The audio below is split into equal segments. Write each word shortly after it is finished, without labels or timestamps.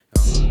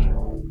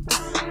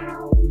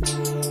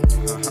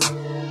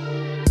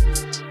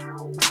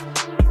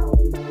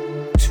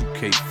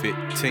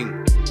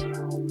K15.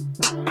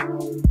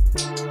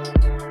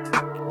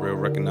 Real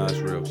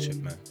recognize real shit,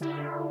 man.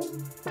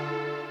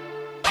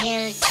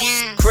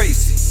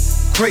 Crazy.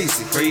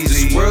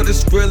 This world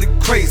is really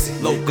crazy.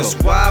 That's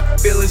why I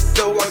feel as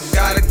though I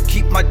gotta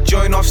keep my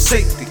joint off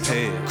safety.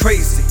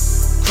 Crazy.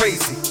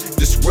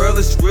 This world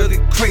is really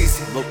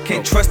crazy.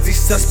 Can't trust these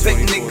suspect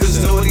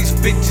niggas or these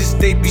bitches,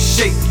 they be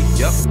shaky.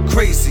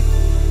 Crazy.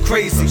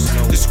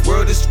 This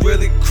world is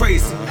really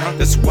crazy.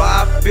 That's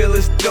why I feel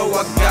as though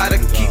I gotta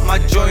keep my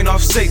joint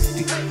off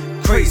safety.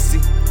 Crazy.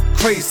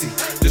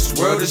 This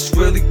world is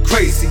really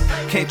crazy.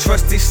 Can't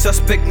trust these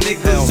suspect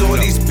niggas or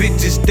these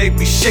bitches, they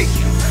be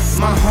shaky.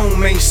 My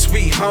home ain't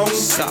sweet home.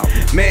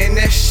 Man,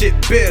 that shit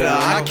bitter.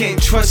 I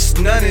can't trust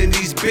none of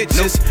these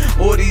bitches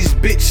or these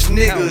bitch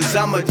niggas.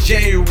 I'm a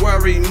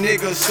January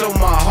nigga, so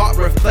my heart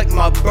reflect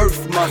my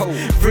birth month.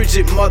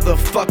 Frigid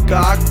motherfucker,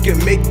 I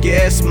can make your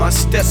ass my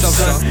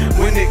stepson.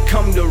 When it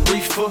come to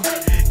reefer,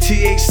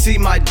 THC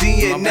my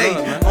DNA.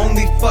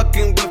 Only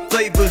fucking with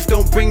flavors,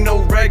 don't bring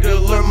no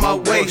regular my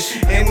way.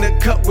 In the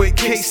cup with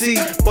KC,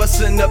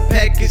 bustin' the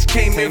package,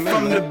 came in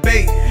from the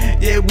Bay.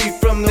 Yeah, we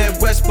from the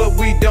West, but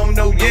we don't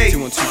know yay.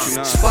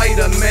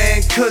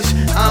 Spider-Man Kush,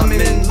 I'm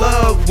in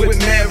love with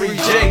Mary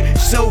J.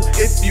 So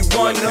if you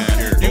wanna,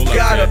 you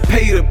gotta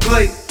pay to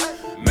play.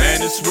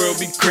 Man, this world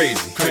be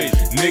crazy.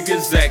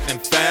 Niggas acting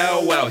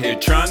foul out here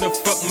trying to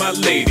fuck my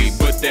lady,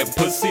 but that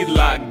pussy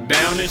locked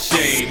down and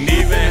she ain't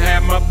even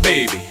had my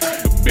baby.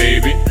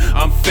 Baby,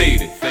 I'm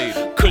faded.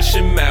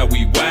 Cushion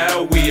Maui,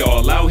 wow, we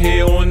all out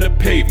here on the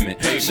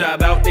pavement.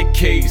 Shout out to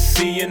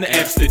KC and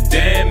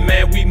Amsterdam,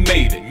 man, we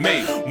made it.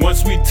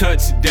 Once we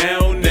touch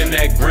down, then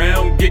that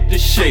ground get to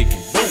shaking.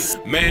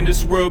 Man,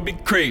 this world be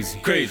crazy.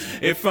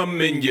 If I'm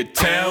in your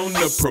town,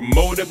 the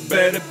promoter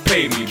better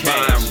pay me.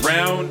 Buying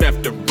round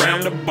after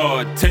round, the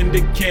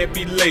bartender can't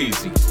be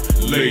lazy.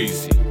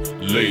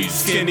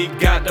 Skinny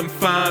got them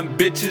fine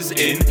bitches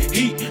in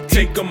heat.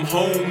 Take them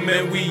home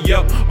and we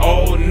up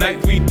all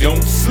night, we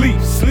don't sleep.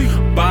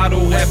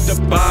 Bottle after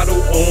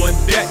bottle on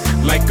deck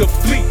like a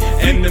fleet.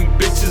 And them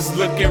bitches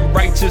looking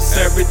righteous,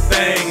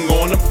 everything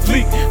on a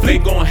fleet. They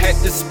gon'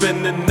 have to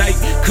spend the night,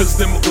 cause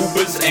them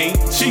Ubers ain't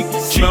cheap.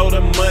 Smell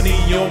the money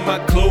on my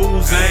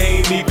clothes, I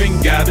ain't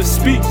even gotta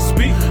speak.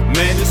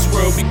 Man, this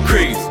world be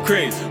crazy.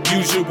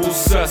 Usual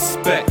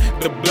suspect,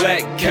 the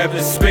black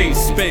Kevin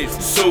Spacey.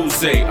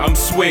 Soze, I'm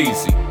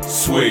Swayze.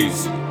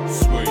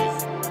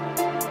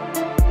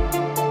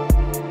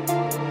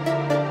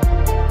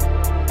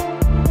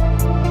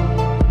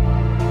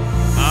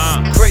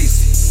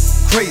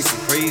 Crazy.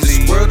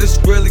 This world is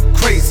really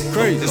crazy.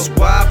 That's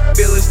why I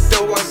feel as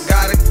though I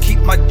gotta keep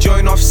my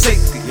joint off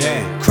safety.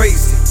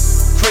 Crazy.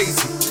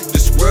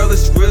 This world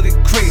is really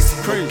crazy.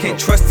 Can't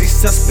trust these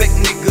suspect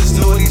niggas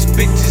or these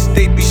bitches,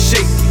 they be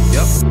shaky.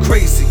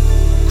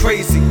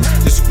 Crazy.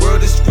 This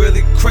world is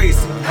really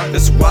crazy.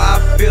 That's why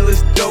I feel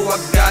as though I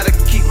gotta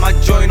keep my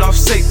joint off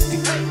safety.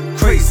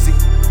 Crazy.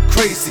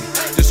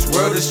 This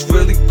world is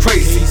really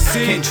crazy.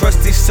 Can't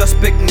trust these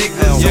suspect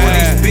niggas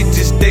or these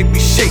bitches, they be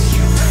shaky.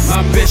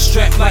 My bitch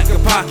strapped like a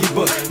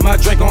pocketbook, my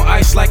drink on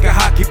ice like a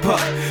hockey puck.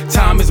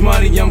 Time is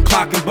money, I'm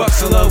clocking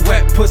bucks. I love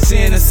wet pussy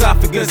and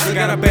esophagus. I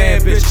got a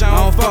bad bitch, I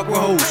don't fuck with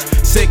hoes.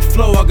 Sick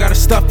flow, I got a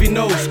stuffy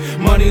nose.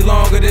 Money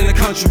longer than a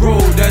country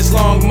road. That's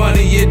long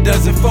money, it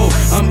doesn't fold.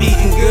 I'm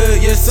eating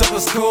good, your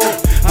supper's cold.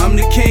 I'm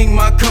the king,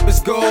 my cup is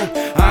gold.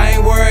 I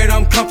ain't worried,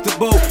 I'm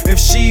comfortable. If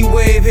she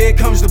wave, here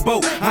comes the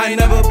boat. I ain't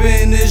never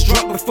been this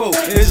drunk before.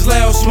 It's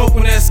loud smoke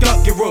when that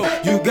skunk you roll.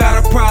 You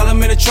got a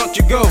problem in the trunk,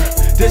 you go.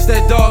 This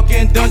that dark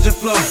and dungeon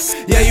flow.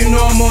 Yeah, you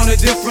know I'm on a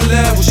different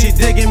level. She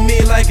digging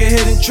me like a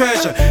hidden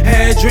treasure.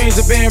 Had dreams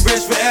of being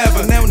rich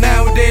forever.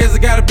 Nowadays I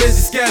got a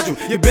busy schedule.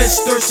 Your bitch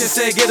thirsty,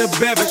 say get a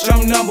beverage.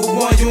 I'm number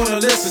one, you on the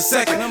list for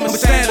second. I'm a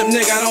stand-up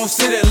nigga, I don't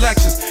sit at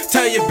lectures.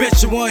 Tell your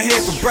bitch you want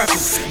here for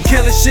breakfast.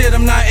 Killing shit,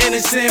 I'm not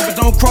innocent, but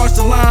don't cross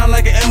the line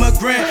like an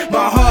immigrant.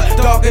 My heart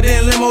darker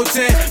than limo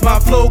 10. My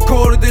flow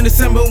colder than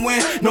December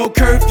wind. No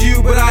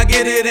curfew, but I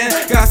get it in.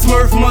 Got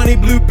Smurf money,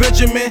 Blue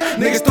Benjamin.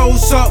 Niggas throw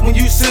salt when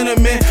you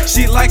cinnamon.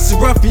 She likes it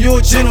rough and you're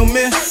a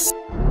gentleman.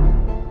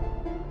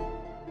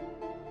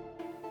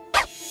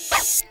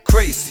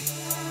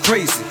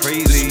 Crazy.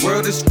 This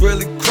world is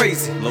really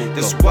crazy.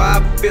 That's why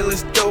I feel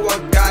as though I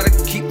gotta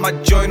keep my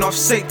joint off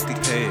safety.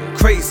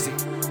 Crazy.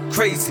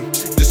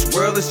 This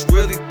world is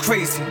really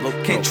crazy.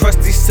 Can't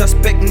trust these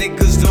suspect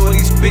niggas or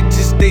these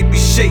bitches, they be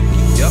shaky.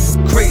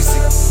 Crazy.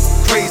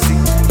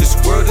 This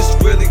world is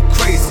really